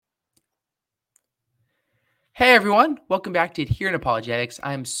Hey everyone, welcome back to Here in Apologetics.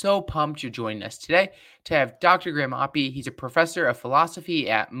 I'm so pumped you're joining us today to have Dr. Graham Oppy. He's a professor of philosophy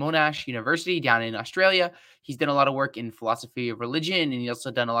at Monash University down in Australia. He's done a lot of work in philosophy of religion, and he's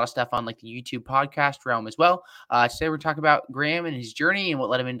also done a lot of stuff on like the YouTube podcast realm as well. Today we're talking about Graham and his journey and what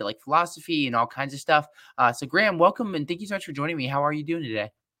led him into like philosophy and all kinds of stuff. So Graham, welcome and thank you so much for joining me. How are you doing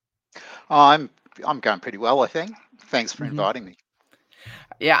today? Oh, I'm going pretty well, I think. Thanks for hmm inviting me.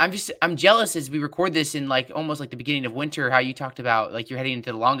 Yeah, I'm jealous as we record this in like almost like the beginning of winter, how you talked about like you're heading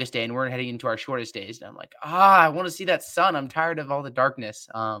into the longest day and we're heading into our shortest days. And I'm like, I want to see that sun. I'm tired of all the darkness.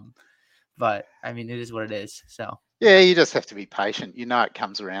 But I mean, it is what it is. So Yeah, you just have to be patient. You know it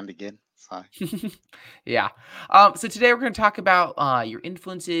comes around again. So, yeah. Yeah. So today we're going to talk about your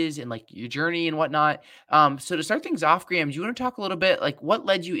influences and like your journey and whatnot. So to start things off, Graham, do you want to talk a little bit like what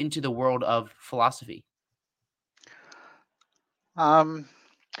led you into the world of philosophy? um,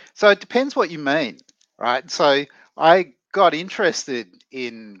 so it depends what you mean, right? So I got interested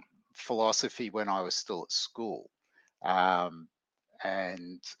in philosophy when I was still at school, um,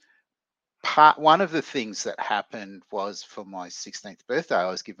 and one of the things that happened was for my 16th birthday, I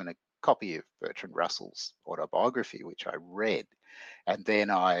was given a copy of Bertrand Russell's autobiography, which I read. And then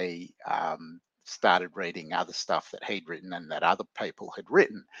I started reading other stuff that he'd written and that other people had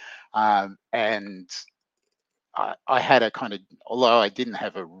written. And I had a kind of, although I didn't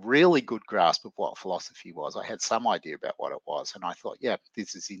have a really good grasp of what philosophy was, I had some idea about what it was. And I thought, yeah,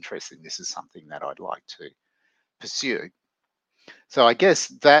 this is interesting. This is something that I'd like to pursue. So I guess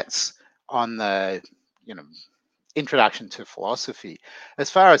that's on the, you know, introduction to philosophy. As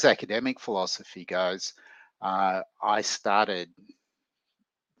far as academic philosophy goes, I started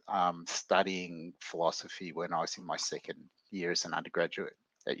studying philosophy when I was in my second year as an undergraduate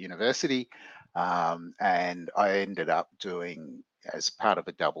at university. And I ended up doing, as part of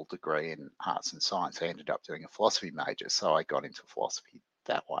a double degree in arts and science, I ended up doing a philosophy major. So I got into philosophy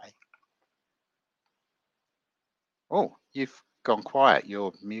that way. Oh, you've gone quiet.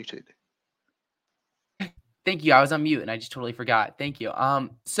 You're muted. Thank you. I was on mute and I just totally forgot. Thank you.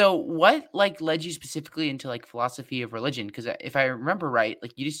 So what like led you specifically into like philosophy of religion? Because if I remember right,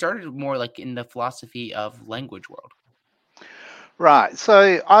 like you started more like in the philosophy of language world. Right.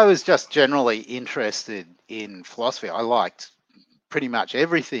 So I was just generally interested in philosophy. I liked pretty much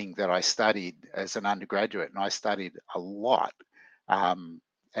everything that I studied as an undergraduate, and I studied a lot um,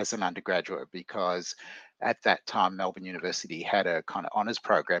 as an undergraduate because at that time Melbourne University had a kind of honours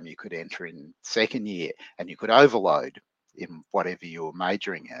program you could enter in second year, and you could overload in whatever you were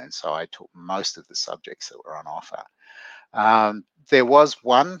majoring in. And so I took most of the subjects that were on offer. There was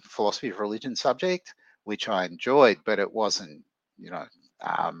one philosophy of religion subject which I enjoyed, but it wasn't, you know,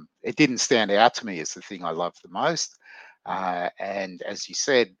 it didn't stand out to me as the thing I loved the most. And as you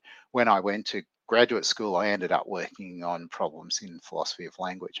said, when I went to graduate school, I ended up working on problems in philosophy of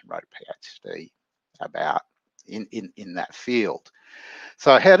language and wrote a PhD about in that field.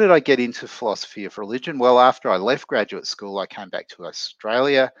 So, how did I get into philosophy of religion? Well, after I left graduate school, I came back to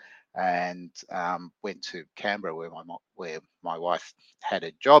Australia and went to Canberra, where my wife had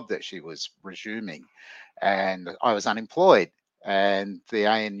a job that she was resuming, and I was unemployed. And the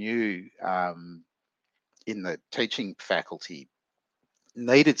ANU in the teaching faculty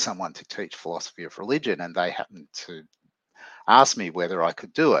needed someone to teach philosophy of religion, and they happened to ask me whether I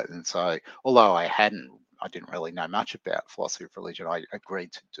could do it. And so, although I didn't really know much about philosophy of religion, I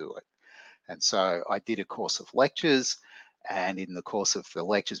agreed to do it. And so I did a course of lectures. And in the course of the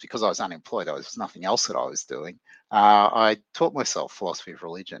lectures, because I was unemployed, there was nothing else that I was doing. I taught myself philosophy of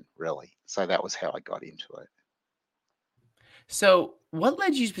religion, really. So that was how I got into it. So what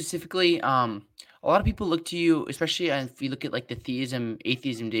led you specifically? A lot of people look to you, especially if you look at like the theism,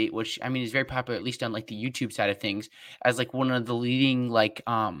 atheism date, which I mean is very popular, at least on like the YouTube side of things, as like one of the leading like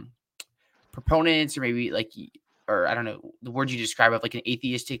proponents or maybe like or I don't know the word you describe of like an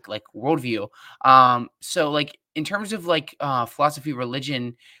atheistic like worldview. So like in terms of like philosophy,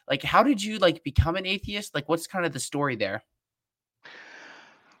 religion, like how did you like become an atheist? Like what's kind of the story there?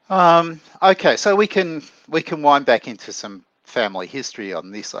 Okay, so we can wind back into some family history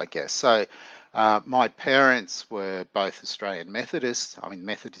on this, I guess. So, my parents were both Australian Methodists. I mean,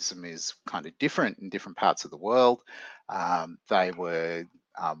 Methodism is kind of different in different parts of the world. They were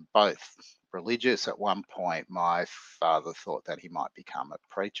both religious. At one point, my father thought that he might become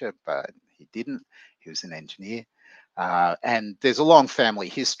a preacher, but he didn't. He was an engineer. And there's a long family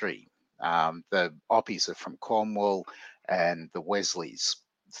history. The Oppys are from Cornwall, and the Wesleys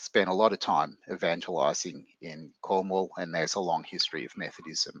spent a lot of time evangelizing in Cornwall, and there's a long history of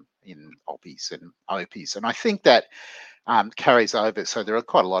Methodism in Oppys and Oppies. And I think that carries over. So there are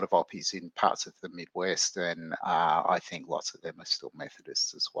quite a lot of Oppies in parts of the Midwest, and I think lots of them are still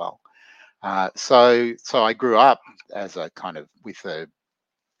Methodists as well. So I grew up as a kind of with a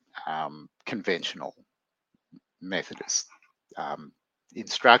conventional Methodist um,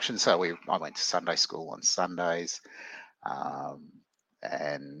 instruction. So I went to Sunday school on Sundays, um,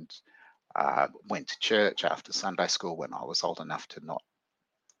 and went to church after Sunday school when I was old enough to not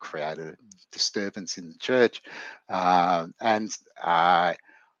create a disturbance in the church, and I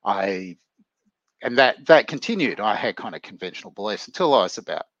and that continued. I had kind of conventional beliefs until I was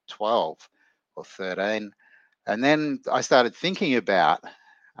about 12 or 13, and then I started thinking about,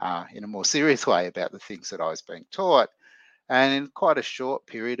 in a more serious way, about the things that I was being taught. And in quite a short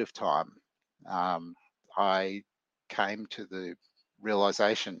period of time, um, I came to the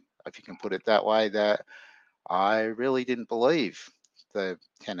realization, if you can put it that way, that I really didn't believe the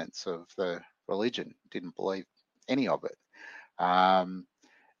tenets of the religion, didn't believe any of it. Um,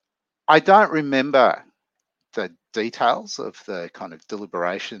 I don't remember the details of the kind of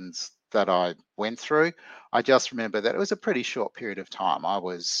deliberations that I went through. I just remember that it was a pretty short period of time. I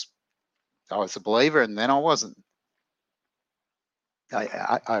was a believer, and then I wasn't,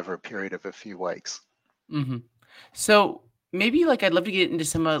 over a period of a few weeks. Mhm. So maybe like I'd love to get into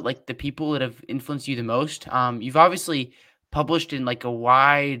some of like the people that have influenced you the most. You've obviously published in like a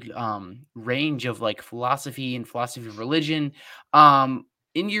wide range of like philosophy and philosophy of religion.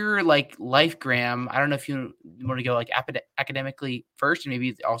 In your like life, Graham, I don't know if you want to go like academically first and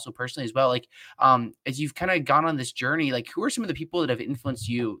maybe also personally as well. Like, as you've kind of gone on this journey, like who are some of the people that have influenced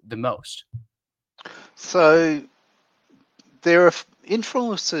you the most? So there are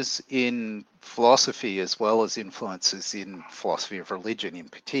influences in philosophy as well as influences in philosophy of religion in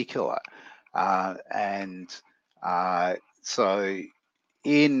particular. And so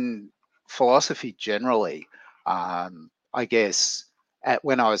in philosophy generally, I guess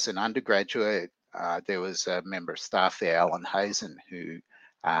when I was an undergraduate, there was a member of staff there, Alan Hazen, who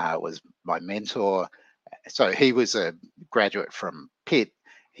was my mentor. So he was a graduate from Pitt.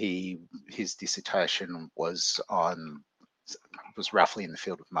 His dissertation was roughly in the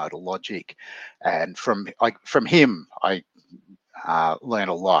field of modal logic, and from him I learned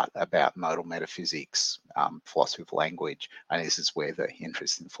a lot about modal metaphysics, philosophy of language, and this is where the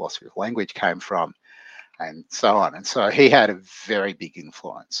interest in philosophy of language came from, and so on. And so he had a very big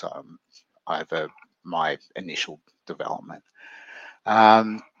influence over my initial development.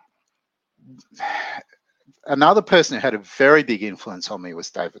 Um, Another person who had a very big influence on me was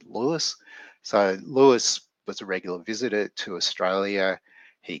David Lewis. So Lewis was a regular visitor to Australia.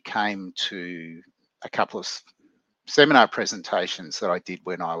 He came to a couple of seminar presentations that I did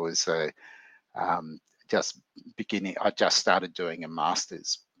when I was um, just beginning. I just started doing a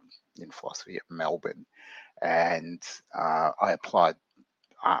master's in philosophy at Melbourne, and I applied.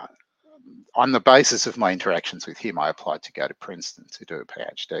 Uh, on the basis of my interactions with him, I applied to go to Princeton to do a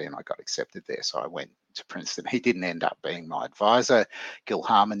PhD, and I got accepted there. So I went to Princeton. He didn't end up being my advisor. Gil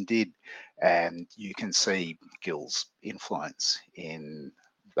Harmon did, and you can see Gil's influence in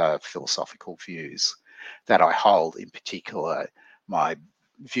the philosophical views that I hold, in particular, my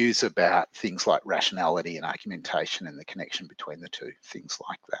views about things like rationality and argumentation and the connection between the two, things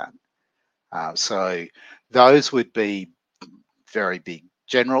like that. So those would be very big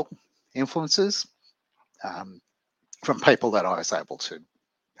general influences, um, from people that I was able to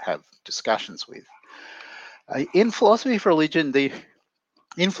have discussions with. In philosophy of religion, the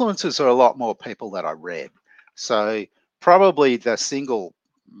influences are a lot more people that I read. So probably the single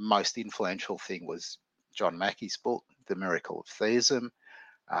most influential thing was John Mackey's book, The Miracle of Theism.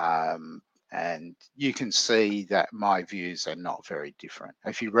 Um, and you can see that my views are not very different.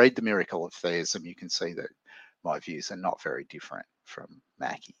 If you read The Miracle of Theism, you can see that my views are not very different from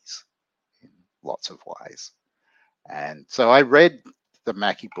Mackey's in lots of ways. And so I read the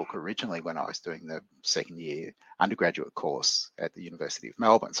Mackey book originally when I was doing the second year undergraduate course at the University of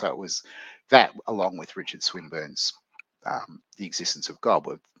Melbourne. So it was that, along with Richard Swinburne's The Existence of God,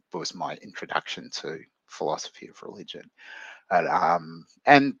 was my introduction to philosophy of religion.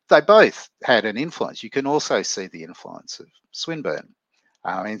 And they both had an influence. You can also see the influence of Swinburne.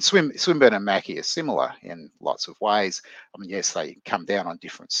 I mean, Swinburne and Mackey are similar in lots of ways. I mean, yes, they come down on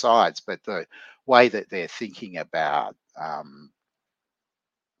different sides, but the way that they're thinking about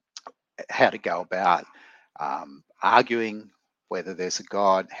how to go about arguing whether there's a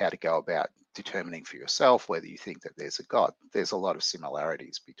God, how to go about determining for yourself whether you think that there's a God, there's a lot of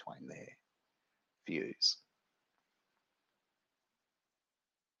similarities between their views.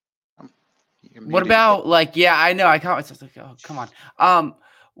 Um, you're What muted again. about like yeah, I know, I can't it's just like, "Oh, come on." Um,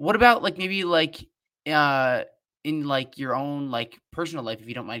 what about like maybe like, uh in, like, your own, like, personal life, if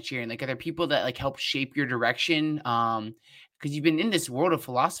you don't mind sharing? Like, are there people that, like, help shape your direction? Because 'cause you've been in this world of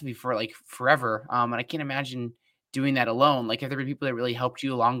philosophy for, like, forever, and I can't imagine doing that alone. Like, have there been people that really helped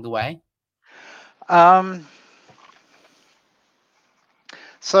you along the way? Um,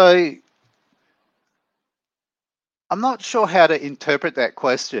 so I'm not sure how to interpret that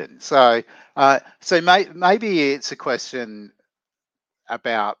question. Maybe it's a question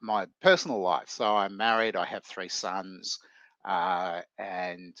about my personal life. So I'm married. I have three sons,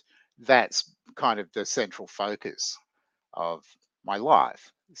 and that's kind of the central focus of my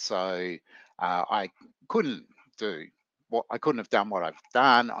life. So I couldn't do I couldn't have done what I've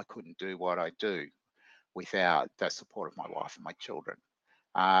done. I couldn't do what I do without the support of my wife and my children.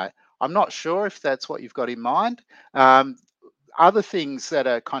 Uh, I'm not sure if that's what you've got in mind. Um, Other things that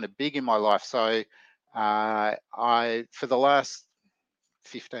are kind of big in my life. So I for the last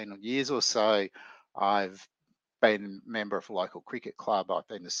 15 years or so, I've been a member of a local cricket club. I've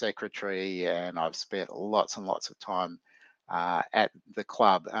been the secretary, and I've spent lots and lots of time at the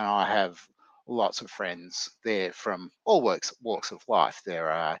club. And I have lots of friends there from all walks of life. There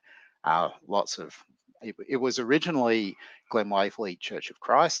are lots of. It was originally Glen Waverley Church of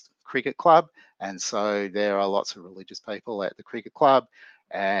Christ Cricket Club, and so there are lots of religious people at the cricket club,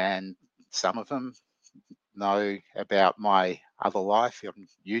 and some of them know about my other life on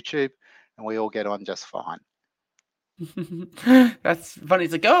YouTube, and we all get on just fine. That's funny.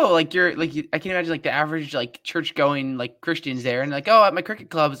 It's like, oh, like you're like I can imagine like the average like church going like Christians there, and like, oh, at my cricket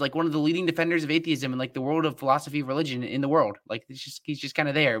club is like one of the leading defenders of atheism and like the world of philosophy of religion in the world. Like it's just he's just kind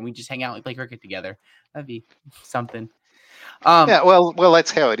of there, and we just hang out and play cricket together. That'd be something. Um, Yeah, well,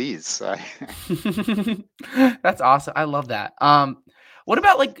 that's how it is. So. that's awesome. I love that. What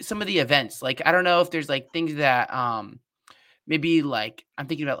about like some of the events? Like, I don't know if there's like things that maybe, like, I'm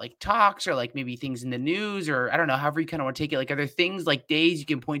thinking about, like, talks or, like, maybe things in the news or I don't know, however you kinda wanna take it. Like, are there things, like, days you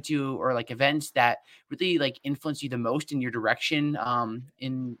can point to or, like, events that really, like, influence you the most in your direction,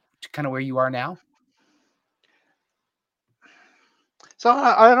 in to kinda where you are now? So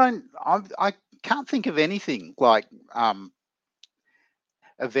I don't, I can't think of anything like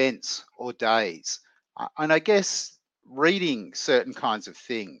events or days. And I guess reading certain kinds of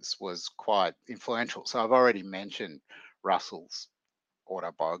things was quite influential. So I've already mentioned Russell's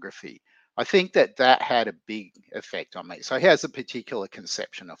autobiography. I think that that had a big effect on me. So he has a particular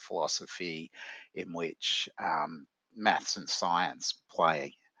conception of philosophy in which maths and science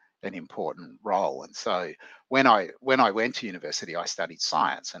play an important role. And so when I went to university, I studied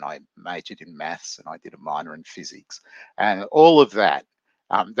science and I majored in maths and I did a minor in physics, and all of that.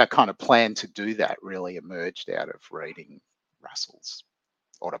 That kind of plan to do that really emerged out of reading Russell's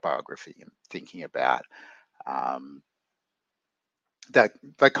autobiography and thinking about um,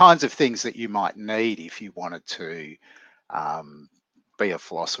 the kinds of things that you might need if you wanted to um, be a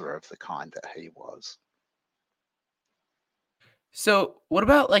philosopher of the kind that he was. So, what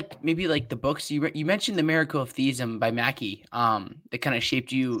about, like, maybe, like, the books you mentioned The Miracle of Theism by Mackie, that kinda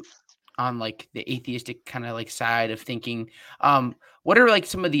shaped you on, like, the atheistic kinda, like, side of thinking. What are, like,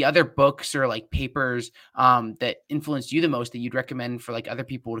 some of the other books or, like, papers, that influenced you the most that you'd recommend for, like, other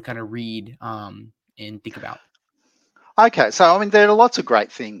people to kinda read, and think about? Okay, so I mean, there are lots of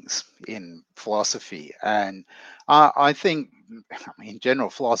great things in philosophy, and I think, I mean, in general,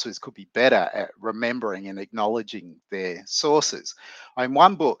 philosophers could be better at remembering and acknowledging their sources. I mean,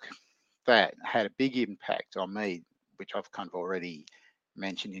 one book that had a big impact on me, which I've kind of already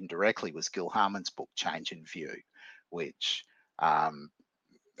mentioned indirectly, was Gil Harman's book Change in View, which um,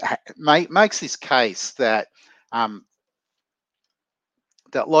 makes this case um,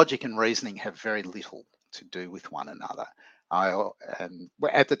 that logic and reasoning have very little to do with one another. And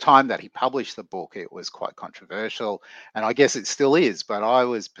at the time that he published the book, it was quite controversial, and I guess it still is. But I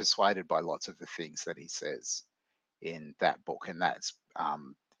was persuaded by lots of the things that he says in that book, and that's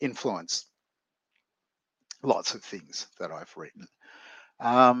influenced lots of things that I've written.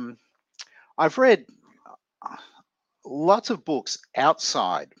 Um, I've read uh, lots of books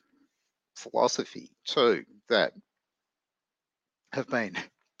outside philosophy too that have been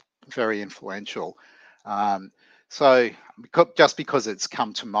very influential. Um, so, just because it's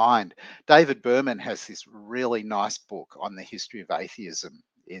come to mind, David Berman has this really nice book on the history of atheism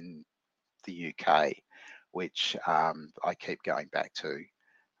in the UK, which I keep going back to.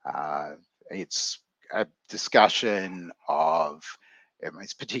 Uh, it's a discussion of,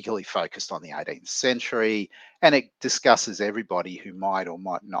 it's particularly focused on the 18th century, and it discusses everybody who might or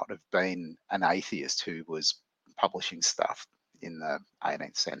might not have been an atheist who was publishing stuff in the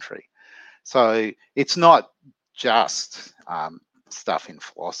 18th century. So it's not just stuff in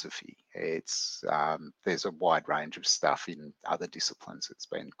philosophy. It's there's a wide range of stuff in other disciplines that's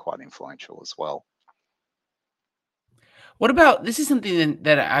been quite influential as well. What about this is something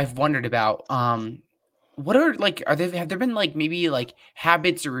that I've wondered about. What are like are there have there been like maybe like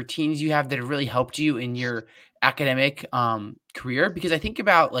habits or routines you have that have really helped you in your academic career? Because I think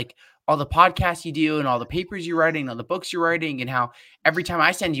about like all the podcasts you do and all the papers you're writing, all the books you're writing, and how every time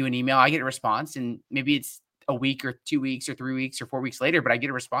I send you an email, I get a response, and maybe it's a week or 2 weeks or 3 weeks or 4 weeks later, but I get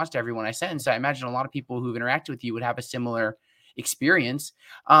a response to everyone I send. So I imagine a lot of people who've interacted with you would have a similar experience.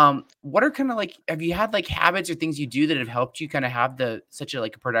 What are kind of like have you had like habits or things you do that have helped you kind of have the such a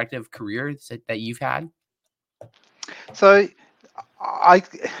like a productive career that you've had? So I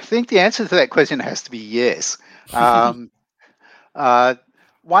think the answer to that question has to be yes. Um, uh,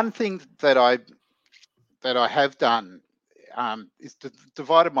 One thing that I have done is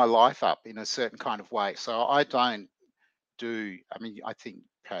divided my life up in a certain kind of way. So I don't do, I mean, I think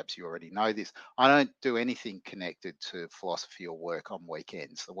perhaps you already know this. I don't do anything connected to philosophy or work on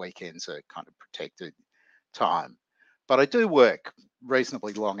weekends. The weekends are kind of protected time. But I do work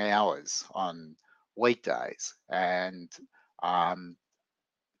reasonably long hours on weekdays. And um,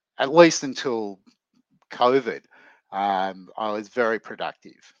 at least until COVID, I was very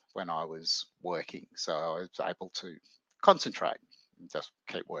productive when I was working. So I was able to concentrate and just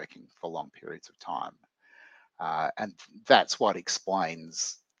keep working for long periods of time. And that's what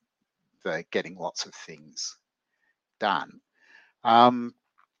explains the getting lots of things done. Um,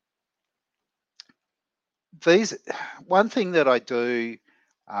 these One thing that I do,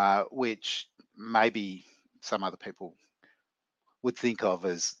 which maybe some other people would think of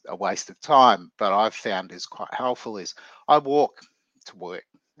as a waste of time, but I've found is quite helpful, is I walk to work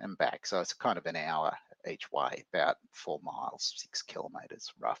and back. So it's kind of an hour each way, about 4 miles, 6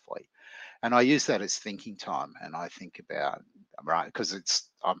 kilometers roughly. And I use that as thinking time. And I think about, right, because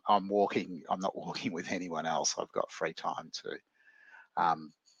I'm walking, I'm not walking with anyone else. I've got free time to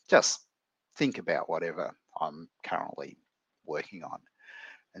um, just think about whatever I'm currently working on.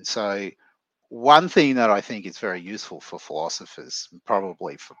 And so, one thing that I think is very useful for philosophers, and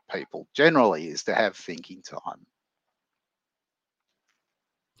probably for people generally, is to have thinking time.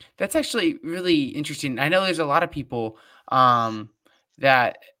 That's actually really interesting. I know there's a lot of people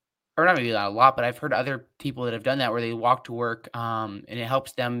that or not maybe not a lot, but I've heard other people that have done that where they walk to work and it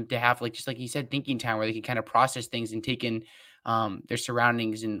helps them to have like just like you said, thinking time where they can kind of process things and take in their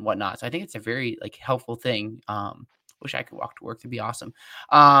surroundings and whatnot. So I think it's a very like helpful thing. Wish I could walk to work. That'd be awesome.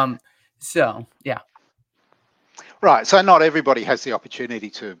 So yeah. Right. So not everybody has the opportunity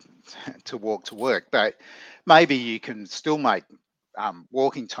to to walk to work, but maybe you can still make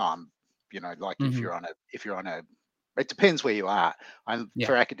walking time. You know, like Hmm. if you're on a, it depends where you are. And Yeah.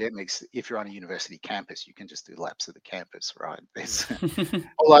 for academics, if you're on a university campus, you can just do laps of the campus, right? There's,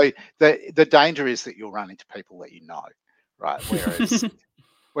 although the danger is that you'll run into people that you know, right?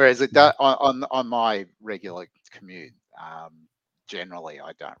 Whereas it Yeah. does on my regular commute, generally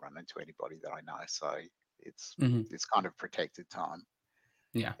I don't run into anybody that I know, so it's Hmm. it's kind of protected time.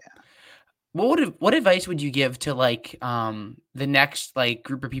 Yeah. Yeah. What advice would you give to like the next like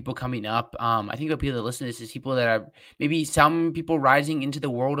group of people coming up? I think what people that listen to this is people that are maybe some people rising into the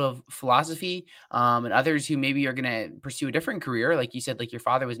world of philosophy, and others who maybe are gonna pursue a different career, like you said, like your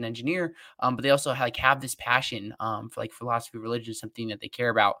father was an engineer, but they also like have this passion for like philosophy, religion, something that they care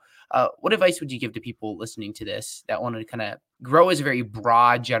about. What advice would you give to people listening to this that want to kind of grow as a very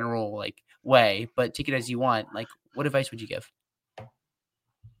broad, general like way, but take it as you want? Like, what advice would you give?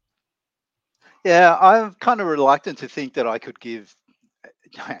 Yeah, I'm kind of reluctant to think that I could give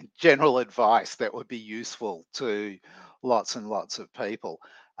general advice that would be useful to lots and lots of people.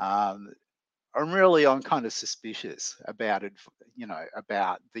 Um, I'm kind of suspicious about it, you know,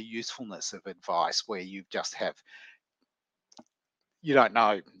 about the usefulness of advice where you don't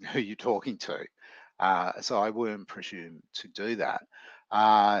know who you're talking to. So I wouldn't presume to do that.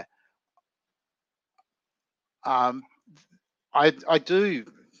 Uh, um, I do,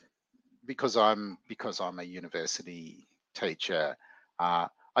 because I'm a university teacher. Uh,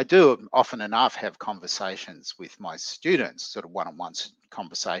 I do often enough have conversations with my students, sort of one-on-one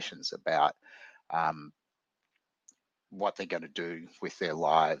conversations about um, what they're going to do with their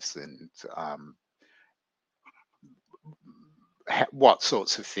lives, and what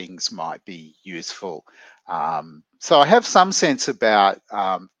sorts of things might be useful. So I have some sense about,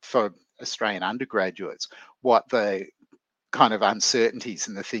 for Australian undergraduates, what the kind of uncertainties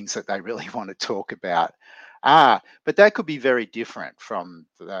and the things that they really want to talk about are. But that could be very different from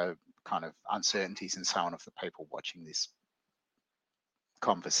the kind of uncertainties and so on of the people watching this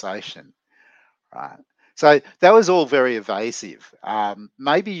conversation, right? So that was all very evasive.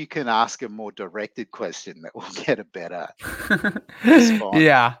 Maybe you can ask a more directed question that will get a better response.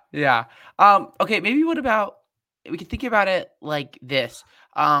 Yeah, yeah. Okay, maybe what about we can think about it like this.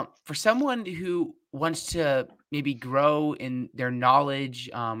 For someone who wants to maybe grow in their knowledge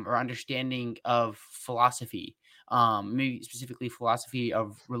or understanding of philosophy, maybe specifically philosophy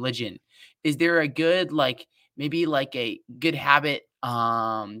of religion, is there a good maybe like a good habit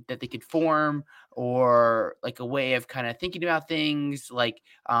that they could form or like a way of kind of thinking about things like,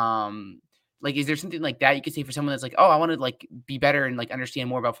 is there something like that you could say for someone that's like, "Oh, I wanna, like, be better and, like, understand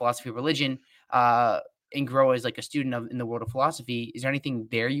more about philosophy of religion, uh, and grow as, like, a student of in the world of philosophy." Is there anything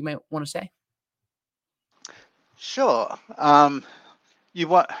there you might wanna say? Sure. You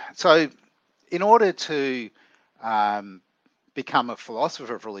want so in order to um, become a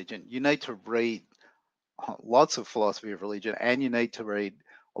philosopher of religion, you need to read lots of philosophy of religion, and you need to read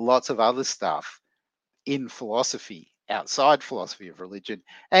lots of other stuff in philosophy outside philosophy of religion,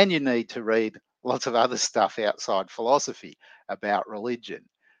 and you need to read lots of other stuff outside philosophy about religion.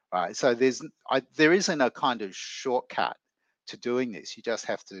 Right. So there isn't a kind of shortcut to doing this. You just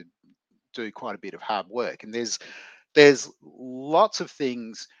have to do quite a bit of hard work, and there's lots of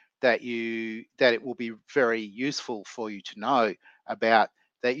things that it will be very useful for you to know about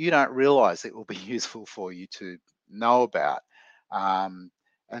that you don't realize it will be useful for you to know about. um,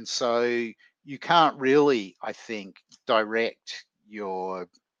 and so you can't really, I think, direct your,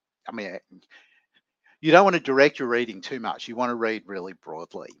 I mean, you don't want to direct your reading too much. You want to read really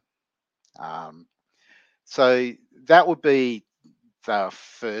broadly. um, so that would be the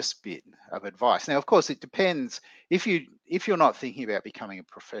first bit of advice. Now, of course, it depends. If you're not thinking about becoming a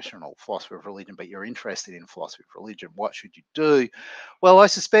professional philosopher of religion, but you're interested in philosophy of religion, what should you do? Well, I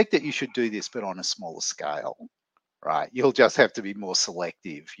suspect that you should do this, but on a smaller scale, right? You'll just have to be more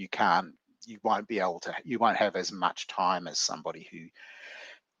selective. You won't be able to, you won't have as much time as somebody who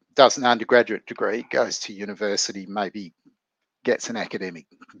does an undergraduate degree, goes to university, maybe gets an academic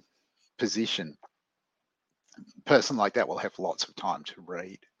position. A person like that will have lots of time to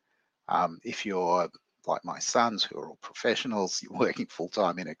read. If you're like my sons, who are all professionals, you're working full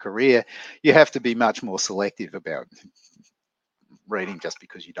time in a career, you have to be much more selective about reading just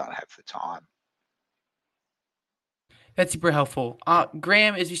because you don't have the time. That's super helpful.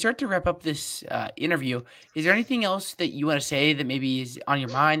 Graham, as we start to wrap up this, interview, is there anything else that you wanna say that maybe is on your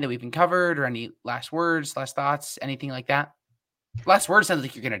mind that we've been covered or any last words, last thoughts, anything like that? Last word sounds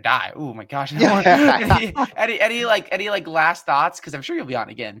like you're gonna die. Oh my gosh. I don't want Yeah. any, last thoughts? Because 'Cause I'm sure you'll be on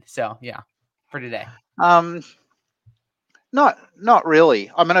again. So, yeah, for today. um, not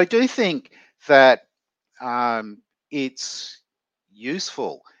really. I mean, I do think that um, it's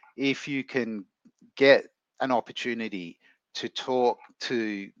useful if you can get an opportunity to talk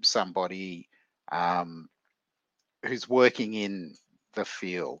to somebody um, who's working in the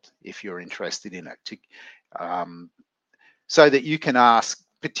field, if you're interested in it, um, so that you can ask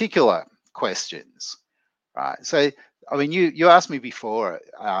particular questions, right? So, I mean, you asked me before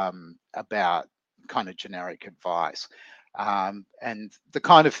about kind of generic advice, and the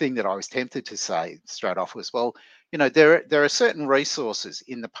kind of thing that I was tempted to say straight off was, well, there are certain resources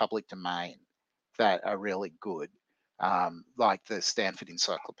in the public domain that are really good, like the Stanford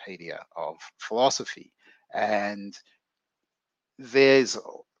Encyclopedia of Philosophy, and there's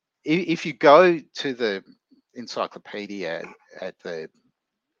if you go to the encyclopedia at the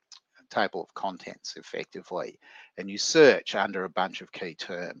table of contents effectively, and you search under a bunch of key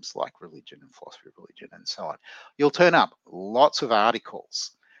terms like religion and philosophy of religion and so on, you'll turn up lots of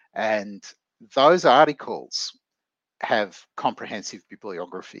articles. And those articles have comprehensive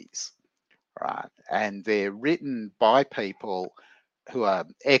bibliographies, right? And they're written by people who are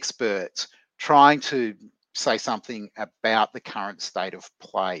experts trying to say something about the current state of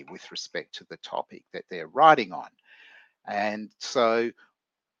play with respect to the topic that they're writing on. And so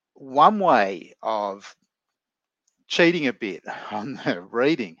one way of cheating a bit on the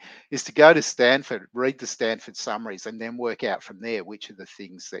reading is to go to Stanford, read the Stanford summaries, and then work out from there which are the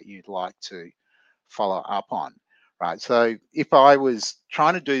things that you'd like to follow up on. Right. So if I was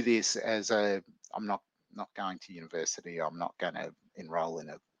trying to do this I'm not going to university, I'm not going to enroll in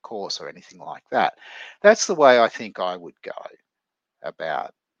a course or anything like that. That's the way I think I would go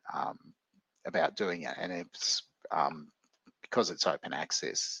about um, about doing it, and it's because it's open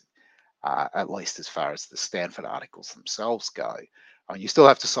access, at least as far as the Stanford articles themselves go. I mean, you still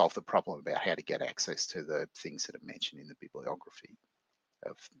have to solve the problem about how to get access to the things that are mentioned in the bibliography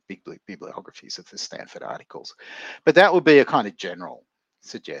of bibliographies of the Stanford articles. But that would be a kind of general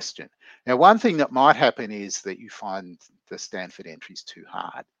suggestion. Now, one thing that might happen is that you find the Stanford entries too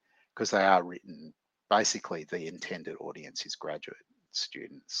hard because they are written basically the intended audience is graduate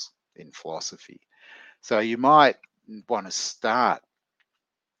students in philosophy. So you might want to start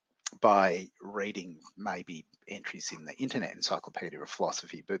by reading maybe entries in the Internet Encyclopedia of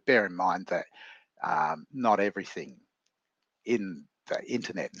Philosophy, but bear in mind that not everything in the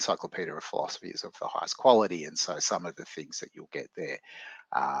Internet Encyclopedia of Philosophy is of the highest quality, and so some of the things that you'll get there,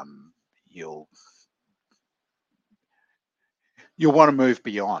 um, you'll you'll want to move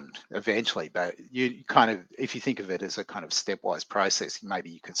beyond eventually. But you kind of, if you think of it as a kind of stepwise process, maybe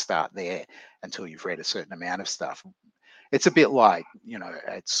you could start there until you've read a certain amount of stuff. It's a bit like,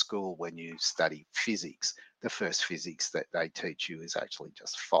 at school when you study physics, the first physics that they teach you is actually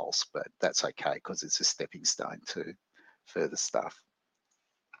just false, but that's okay because it's a stepping stone to further stuff.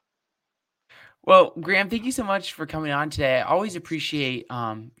 Well, Graham, thank you so much for coming on today. I always appreciate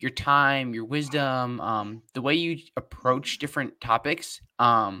your time, your wisdom, the way you approach different topics.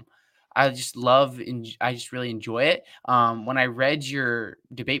 I just love and I just really enjoy it. When I read your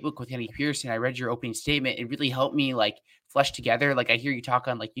debate book with Andy Pearson, I read your opening statement. It really helped me like flesh together. Like I hear you talk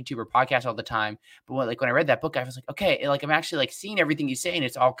on like YouTube or podcasts all the time, but when I read that book, I was like, okay, like I'm actually like seeing everything you say, and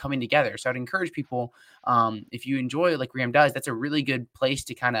it's all coming together. So I'd encourage people, if you enjoy it like Graham does, that's a really good place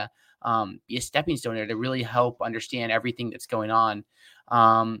to kind of be a stepping stone there to really help understand everything that's going on.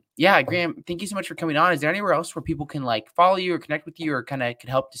 Yeah, Graham, thank you so much for coming on. Is there anywhere else where people can like follow you or connect with you or kind of could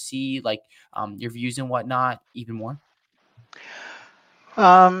help to see like your views and whatnot even more?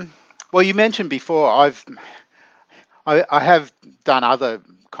 Um, well, you mentioned before, I have done other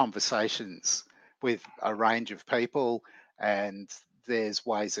conversations with a range of people, and there's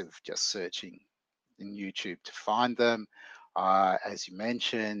ways of just searching in YouTube to find them. As you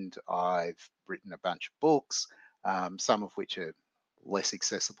mentioned, I've written a bunch of books, some of which are less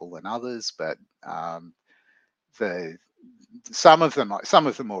accessible than others, but the some of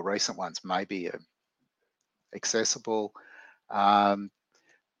the more recent ones may be accessible. Um,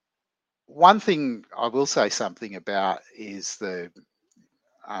 One thing I will say something about is the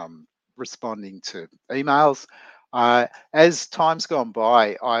responding to emails. As time's gone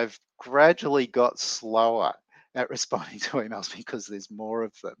by, I've gradually got slower at responding to emails because there's more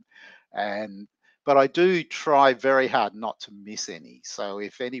of them, and but I do try very hard not to miss any. So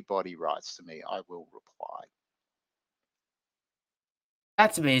if anybody writes to me, I will reply.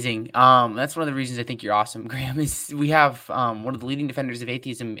 That's amazing. That's one of the reasons I think you're awesome, Graham. Is we have one of the leading defenders of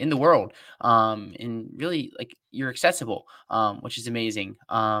atheism in the world, and really like you're accessible, which is amazing.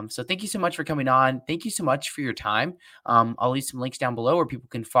 So thank you so much for coming on. Thank you so much for your time. I'll leave some links down below where people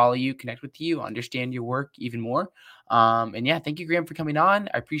can follow you, connect with you, understand your work even more. And yeah, thank you, Graham, for coming on.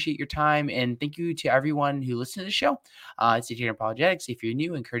 I appreciate your time, and thank you to everyone who listened to the show. It's Adrian Apologetics. If you're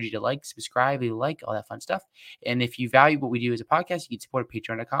new, I encourage you to like, subscribe, leave a like, all that fun stuff. And if you value what we do as a podcast, you can support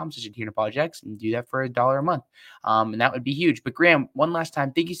patreon.com/Adrian Apologetics and do that for $1 a month. And that would be huge. But Graham, one last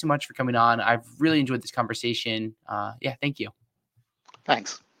time, thank you so much for coming on. I've really enjoyed this conversation. Yeah, thank you.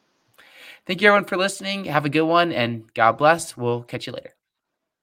 Thanks. Thank you everyone for listening. Have a good one and God bless. We'll catch you later.